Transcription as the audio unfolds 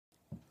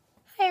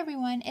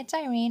everyone, it's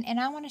Irene, and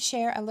I want to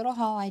share a little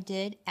haul I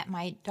did at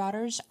my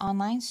daughter's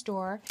online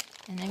store,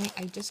 and then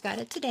I just got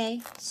it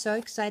today. So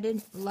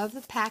excited, love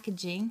the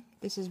packaging.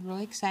 This is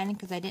really exciting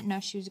because I didn't know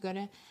how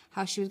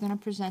she was gonna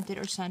present it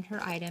or send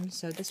her items.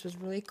 So this was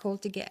really cool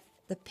to get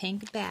the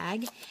pink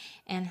bag,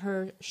 and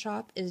her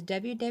shop is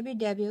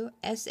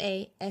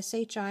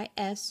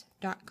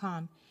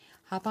www.sashis.com.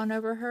 Hop on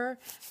over her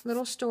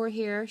little store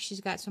here.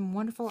 She's got some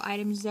wonderful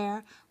items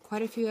there.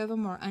 Quite a few of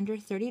them are under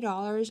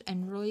 $30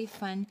 and really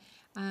fun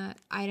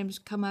items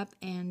come up,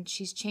 and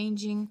she's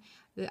changing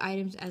the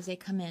items as they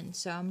come in.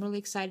 So I'm really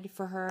excited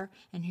for her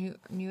and her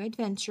new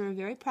adventure.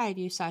 Very proud of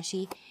you,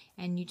 Sashi,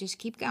 and you just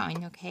keep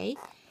going, okay?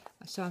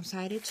 So I'm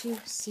excited to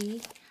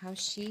see how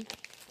she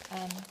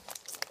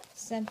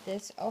sent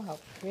this. Oh, how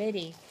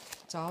pretty.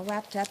 It's all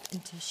wrapped up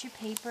in tissue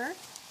paper.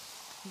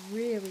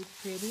 Really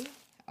pretty.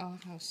 Oh,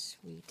 how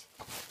sweet.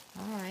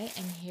 Alright,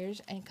 and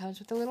it comes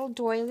with a little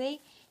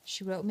doily.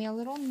 She wrote me a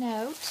little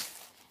note,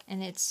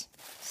 and it's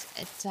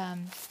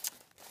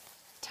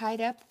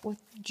tied up with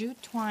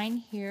jute twine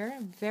here.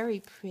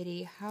 Very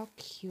pretty. How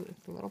cute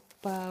with a little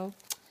bow.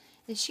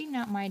 Is she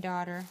not my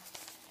daughter?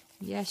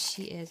 Yes,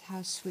 she is.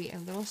 How sweet. A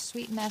little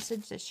sweet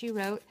message that she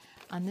wrote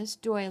on this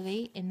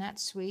doily. Isn't that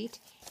sweet?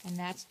 And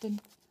that's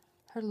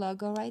her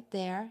logo right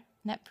there.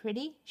 Isn't that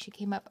pretty? She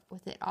came up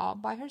with it all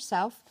by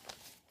herself.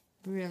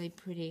 Really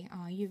pretty.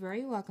 Oh, you're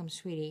very welcome,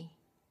 sweetie.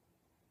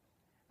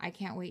 I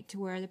can't wait to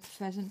wear the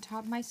pheasant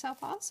top myself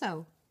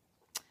also.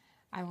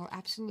 I will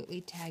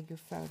absolutely tag your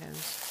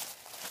photos.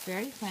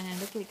 Very fun.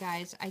 And look at,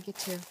 guys, I get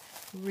to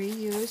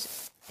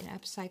reuse and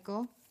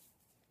upcycle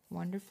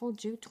wonderful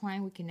jute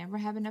twine. We can never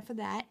have enough of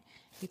that.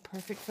 Be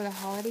perfect for the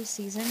holiday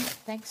season,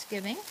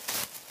 Thanksgiving.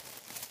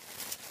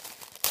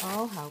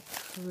 Oh, how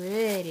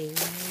pretty.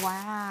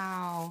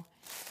 Wow.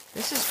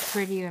 This is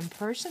pretty in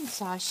person,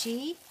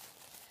 Sashi.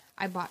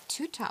 I bought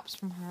 2 tops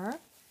from her.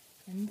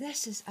 And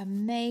this is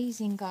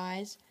amazing,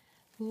 guys.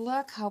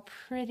 Look how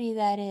pretty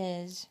that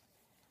is.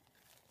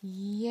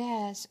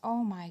 Yes.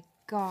 Oh, my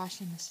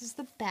gosh. And this is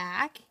the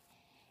back.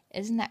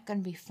 Isn't that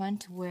going to be fun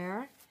to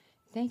wear?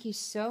 Thank you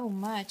so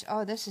much.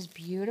 Oh, this is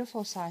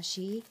beautiful,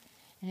 Sashi.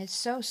 And it's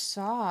so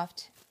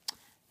soft.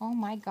 Oh,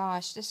 my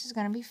gosh. This is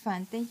going to be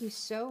fun. Thank you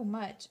so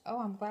much.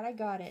 Oh, I'm glad I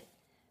got it.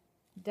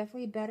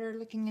 Definitely better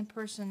looking in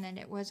person than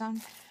it was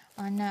on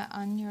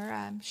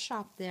your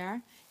shop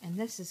there. And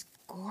this is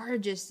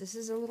gorgeous. This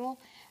is a little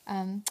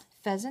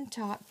peasant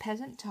top,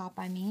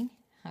 I mean.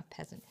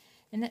 Peasant.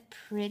 Isn't it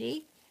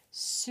pretty?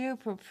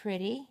 Super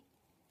pretty.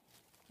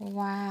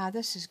 Wow,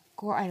 this is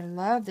gorgeous. I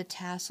love the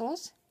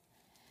tassels.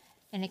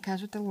 And it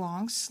comes with a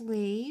long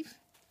sleeve.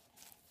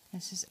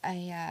 This is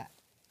a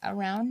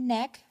round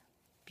neck.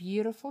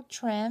 Beautiful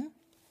trim.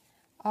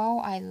 Oh,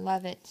 I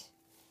love it.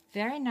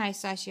 Very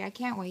nice, Sashi. I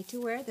can't wait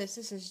to wear this.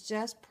 This is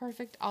just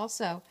perfect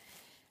also.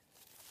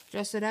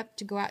 Dress it up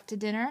to go out to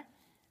dinner.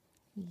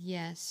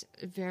 Yes,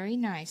 very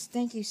nice.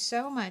 Thank you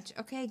so much.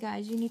 Okay,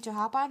 guys, you need to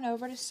hop on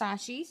over to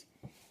Sashi's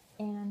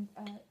and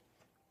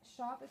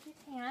shop if you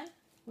can.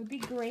 Would be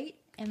great.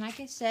 And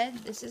like I said,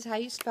 this is how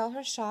you spell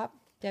her shop,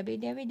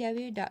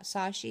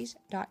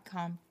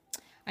 www.sashis.com.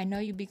 I know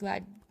you'll be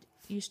glad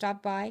you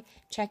stopped by,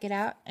 check it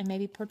out, and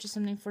maybe purchase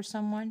something for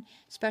someone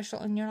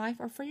special in your life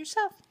or for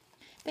yourself.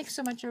 Thanks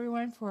so much,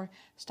 everyone, for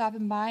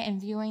stopping by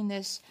and viewing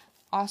this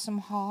awesome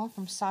haul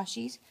from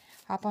Sashi's.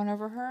 Hop on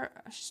over her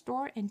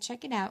store and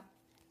check it out.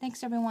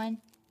 Thanks, everyone.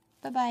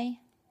 Bye-bye.